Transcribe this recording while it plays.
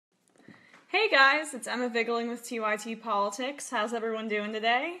Hey guys, it's Emma Vigling with TYT Politics. How's everyone doing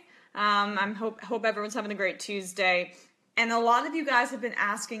today? I hope everyone's having a great Tuesday. And a lot of you guys have been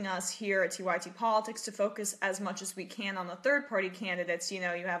asking us here at TYT Politics to focus as much as we can on the third-party candidates. You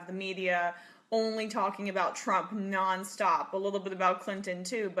know, you have the media only talking about Trump nonstop, a little bit about Clinton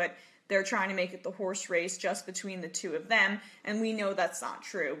too, but they're trying to make it the horse race just between the two of them, and we know that's not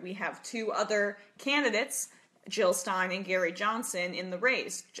true. We have two other candidates, Jill Stein and Gary Johnson, in the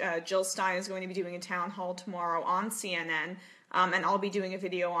race. Jill Stein is going to be doing a town hall tomorrow on CNN, and I'll be doing a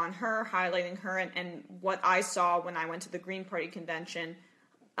video on her, highlighting her and what I saw when I went to the Green Party convention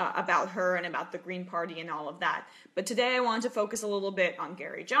about her and about the Green Party and all of that. But today I wanted to focus a little bit on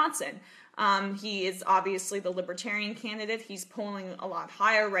Gary Johnson. He is obviously the Libertarian candidate. He's polling a lot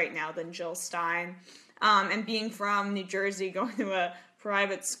higher right now than Jill Stein. And being from New Jersey, going to a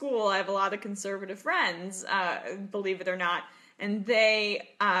private school, I have a lot of conservative friends, believe it or not, and they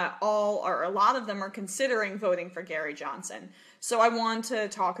a lot of them are considering voting for Gary Johnson. So I want to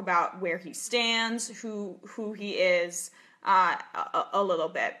talk about where he stands, who he is, a little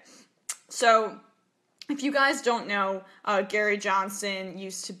bit. So if you guys don't know, Gary Johnson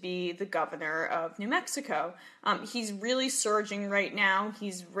used to be the governor of New Mexico. He's really surging right now.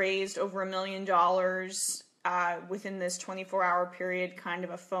 He's raised over $1 million within this 24-hour period, kind of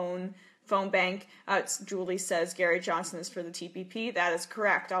a phone bank. Julie says Gary Johnson is for the TPP. That is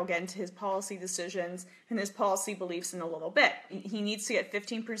correct. I'll get into his policy decisions and his policy beliefs in a little bit. He needs to get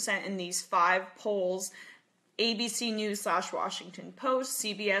 15% in these 5 polls: ABC News / Washington Post,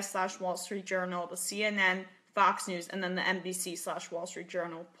 CBS / Wall Street Journal, the CNN, Fox News, and then the NBC / Wall Street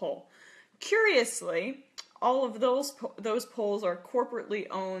Journal poll. Curiously, all of those polls are corporately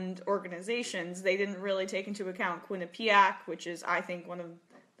owned organizations. They didn't really take into account Quinnipiac, which is, I think, one of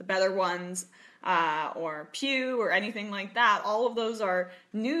the better ones, or Pew, or anything like that. All of those are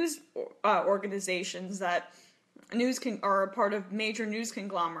news organizations that are a part of major news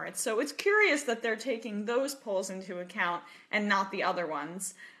conglomerates. So it's curious that they're taking those polls into account and not the other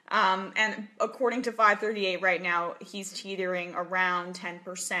ones. And according to 538 right now, he's teetering around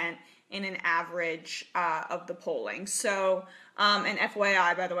 10% in an average of the polling. So, and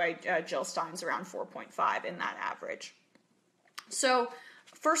FYI, by the way, Jill Stein's around 4.5 in that average. So,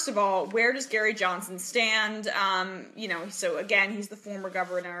 first of all, where does Gary Johnson stand? So again, he's the former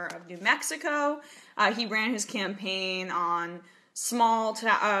governor of New Mexico. He ran his campaign on small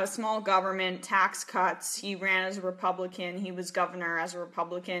government, tax cuts. He ran as a Republican. He was governor as a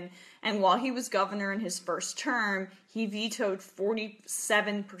Republican. And while he was governor in his first term, he vetoed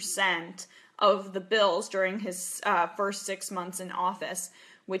 47% of the bills during his first 6 months in office,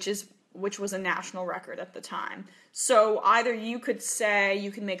 which was a national record at the time. So either you can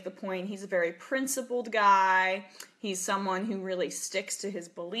make the point he's a very principled guy, he's someone who really sticks to his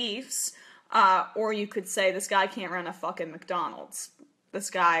beliefs, or you could say this guy can't run a fucking McDonald's. This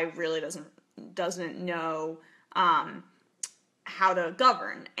guy really doesn't know how to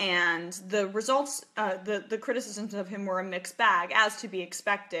govern. And the results, the criticisms of him were a mixed bag, as to be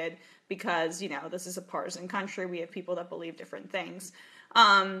expected, because, this is a partisan country. We have people that believe different things.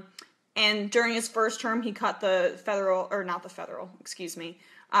 And during his first term, he cut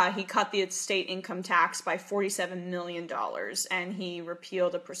he cut the state income tax by $47 million, and he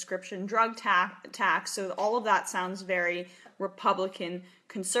repealed a prescription drug tax, so all of that sounds very Republican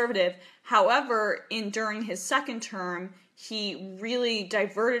conservative. However, during his second term, he really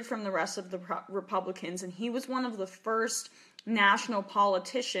diverted from the rest of the Republicans, and he was one of the first national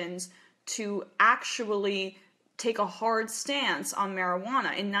politicians to actually take a hard stance on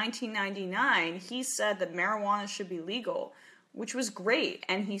marijuana. In 1999, he said that marijuana should be legal, which was great,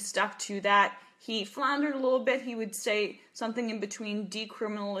 and he stuck to that. He floundered a little bit. He would say something in between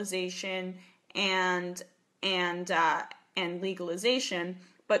decriminalization and legalization,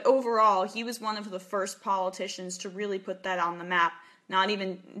 but overall, he was one of the first politicians to really put that on the map. Not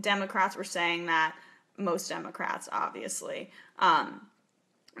even Democrats were saying that. Most Democrats, obviously.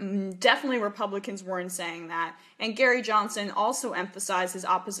 Definitely Republicans weren't saying that. And Gary Johnson also emphasized his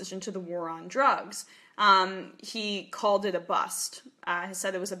opposition to the war on drugs. He called it a bust. He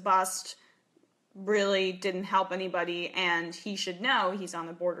said it was a bust, really didn't help anybody, and he should know he's on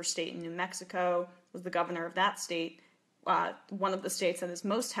the border state in New Mexico, was the governor of that state, one of the states that is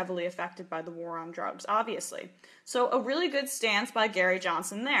most heavily affected by the war on drugs, obviously. So a really good stance by Gary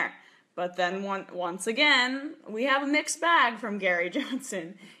Johnson there. But then once again, we have a mixed bag from Gary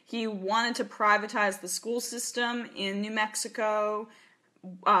Johnson. He wanted to privatize the school system in New Mexico,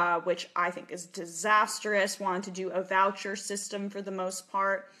 which I think is disastrous, wanted to do a voucher system for the most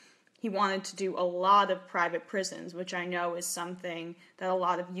part. he wanted to do a lot of private prisons, which I know is something that a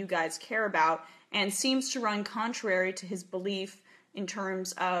lot of you guys care about, and seems to run contrary to his belief in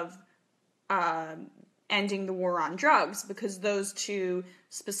terms of ending the war on drugs, because those two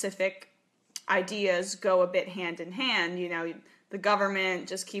specific ideas go a bit hand in hand. You know, the government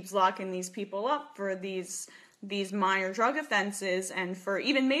just keeps locking these people up for these minor drug offenses and for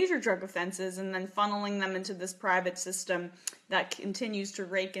even major drug offenses, and then funneling them into this private system that continues to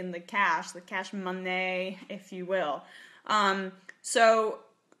rake in the cash money, if you will. So,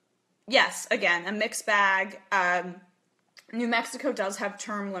 yes, again, a mixed bag. New Mexico does have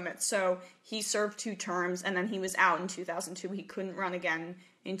term limits, so he served 2 terms, and then he was out in 2002. He couldn't run again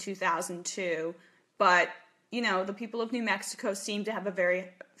in 2002, but, you know, the people of New Mexico seem to have a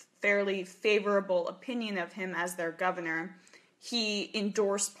fairly favorable opinion of him as their governor. He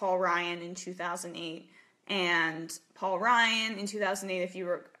endorsed Paul Ryan in 2008, and Paul Ryan in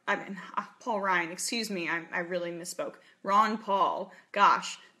 2008, Paul Ryan, excuse me, I really misspoke. Ron Paul,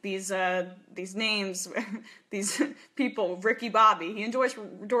 gosh, these names, these people, Ricky Bobby, he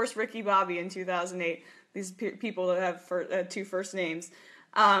endorsed Ricky Bobby in 2008, these people that have 2 first names.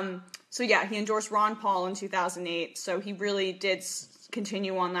 So yeah, he endorsed Ron Paul in 2008, so he really did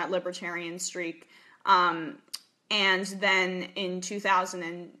continue on that libertarian streak. And then in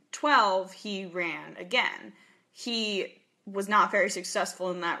 2012, he ran again. He was not very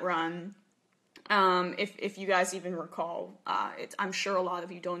successful in that run. If you guys even recall, I'm sure a lot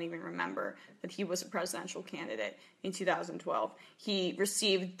of you don't even remember that he was a presidential candidate in 2012. He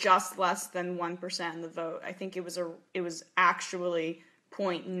received just less than 1% of the vote. I think it was actually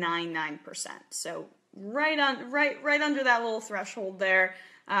 0.99%. So right under that little threshold there.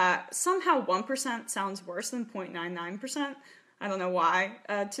 Somehow 1% sounds worse than 0.99%. I don't know why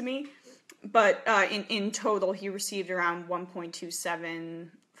to me, but in total he received around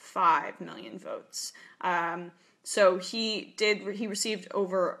 1.275 million votes. So he received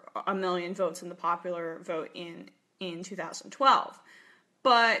over 1 million votes in the popular vote in 2012.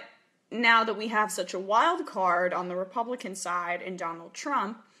 But now that we have such a wild card on the Republican side in Donald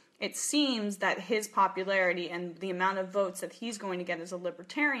Trump, it seems that his popularity and the amount of votes that he's going to get as a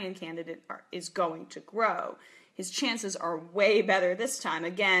libertarian candidate is going to grow. His chances are way better this time.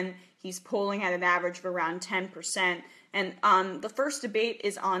 Again, he's polling at an average of around 10%. And the first debate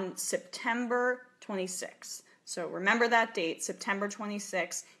is on September 26th. So remember that date, September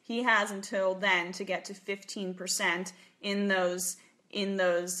 26th. He has until then to get to 15% in those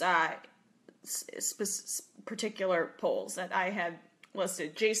particular polls that I had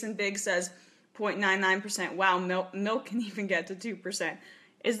listed. Jason Biggs says 0.99%. Wow, milk can even get to 2%.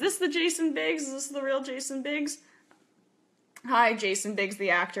 Is this the Jason Biggs? Is this the real Jason Biggs? Hi, Jason Biggs, the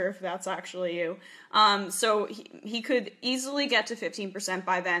actor, if that's actually you. So he could easily get to 15%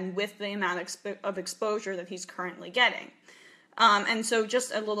 by then with the amount of exposure that he's currently getting. And so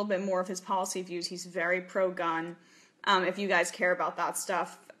just a little bit more of his policy views. He's very pro-gun. If you guys care about that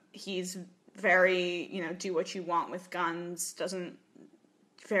stuff, he's very, do what you want with guns,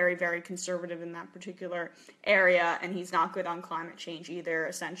 very, very conservative in that particular area, and he's not good on climate change either,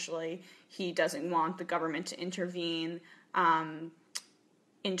 essentially. He doesn't want the government to intervene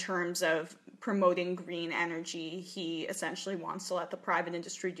in terms of promoting green energy. He essentially wants to let the private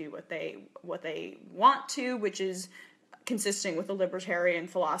industry do what they want to, which is consistent with the libertarian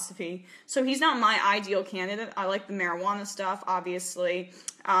philosophy. So he's not my ideal candidate. I like the marijuana stuff, obviously,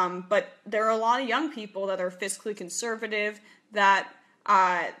 but there are a lot of young people that are fiscally conservative that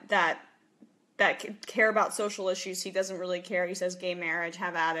care about social issues. He doesn't really care. He says gay marriage,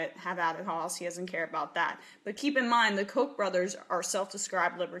 have at it, Hoss. He doesn't care about that. But keep in mind, the Koch brothers are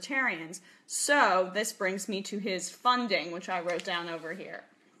self-described libertarians. So this brings me to his funding, which I wrote down over here.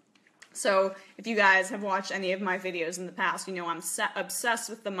 So if you guys have watched any of my videos in the past, you know I'm obsessed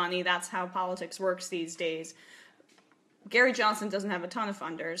with the money. That's how politics works these days. Gary Johnson doesn't have a ton of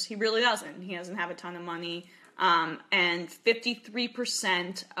funders. He really doesn't. He doesn't have a ton of money. And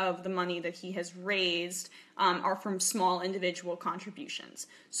 53% of the money that he has raised are from small individual contributions.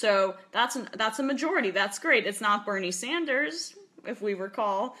 So that's a majority. That's great. It's not Bernie Sanders, if we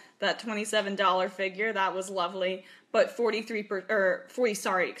recall that $27 figure. That was lovely. But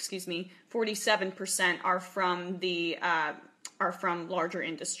 47% are from larger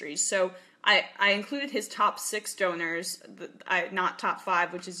industries. So I included his top 6 donors, not top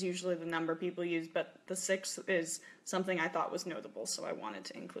 5, which is usually the number people use, but the 6 is something I thought was notable, so I wanted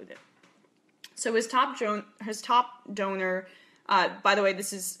to include it. So his top donor, by the way,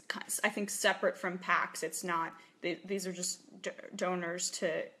 this is, I think, separate from PACs. It's not, these are just donors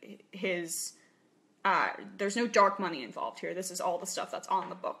to his there's no dark money involved here. This is all the stuff that's on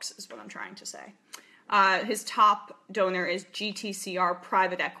the books, is what I'm trying to say. His top donor is GTCR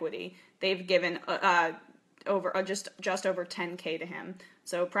Private Equity. They've given just over $10K to him.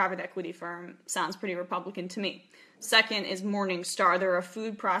 So private equity firm sounds pretty Republican to me. Second is Morningstar. They're a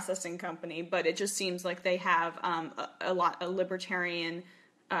food processing company, but it just seems like they have a libertarian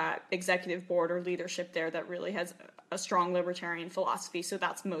executive board or leadership there that really has a strong libertarian philosophy. So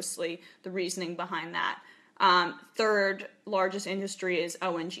that's mostly the reasoning behind that. Third largest industry is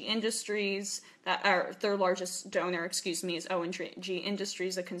ONG Industries. Third largest donor, is ONG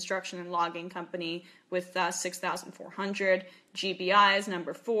Industries, a construction and logging company with 6,400. GBI is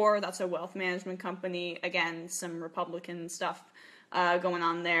number 4. That's a wealth management company. Again, some Republican stuff going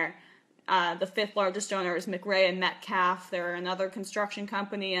on there. The 5th largest donor is McRae and Metcalf. They're another construction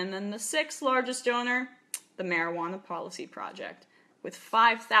company. And then the 6th largest donor, the Marijuana Policy Project, with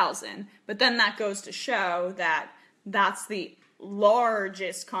 5,000, but then that goes to show that that's the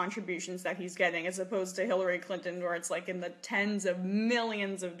largest contributions that he's getting, as opposed to Hillary Clinton, where it's like in the tens of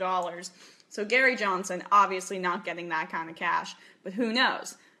millions of dollars. So Gary Johnson, obviously not getting that kind of cash, but who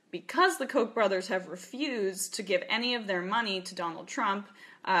knows? Because the Koch brothers have refused to give any of their money to Donald Trump,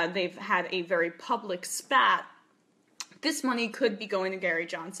 they've had a very public spat. This money could be going to Gary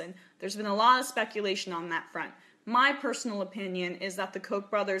Johnson. There's been a lot of speculation on that front. My personal opinion is that the Koch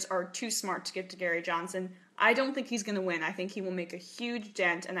brothers are too smart to give to Gary Johnson. I don't think he's going to win. I think he will make a huge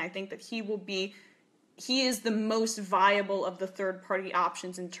dent, and I think that he is the most viable of the third-party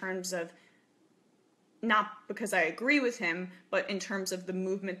options in terms of, not because I agree with him, but in terms of the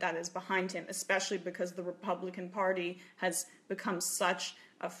movement that is behind him, especially because the Republican Party has become such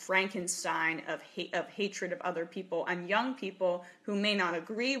a Frankenstein of hatred of other people and young people who may not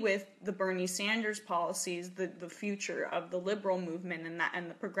agree with the Bernie Sanders policies. The future of the liberal movement and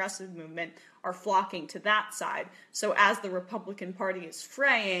the progressive movement are flocking to that side. So as the Republican Party is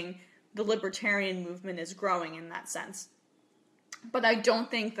fraying, the libertarian movement is growing in that sense. But I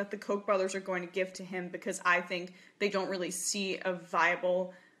don't think that the Koch brothers are going to give to him, because I think they don't really see a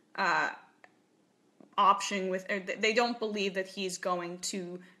viable option they don't believe that he's going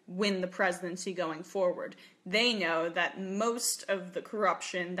to win the presidency going forward. They know that most of the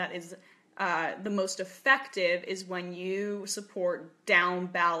corruption that is the most effective is when you support down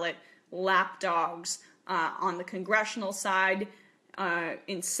ballot lapdogs on the congressional side,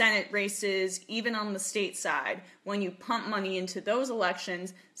 in Senate races, even on the state side. When you pump money into those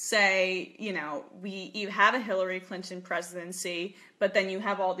elections, say, you have a Hillary Clinton presidency, but then you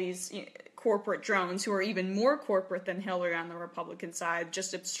have all these corporate drones who are even more corporate than Hillary on the Republican side,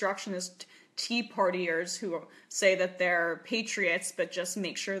 just obstructionist Tea Partiers who say that they're patriots, but just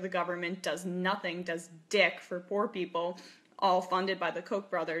make sure the government does nothing, does dick for poor people, all funded by the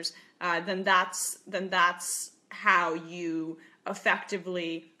Koch brothers, then that's how you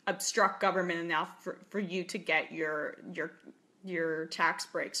effectively obstruct government enough for you to get your tax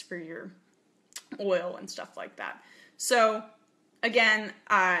breaks for your oil and stuff like that. So again,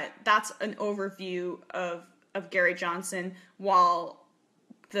 that's an overview of Gary Johnson. While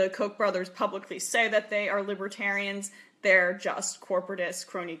the Koch brothers publicly say that they are libertarians, they're just corporatist,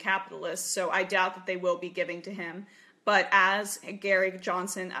 crony capitalists, so I doubt that they will be giving to him. But as Gary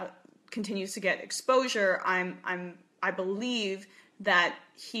Johnson continues to get exposure, I believe that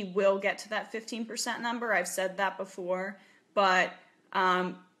he will get to that 15% number. I've said that before. But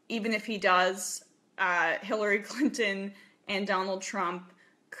even if he does, Hillary Clinton and Donald Trump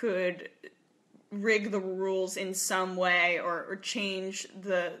could rig the rules in some way or change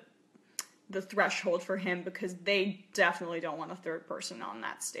the threshold for him, because they definitely don't want a third person on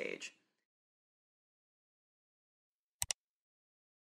that stage.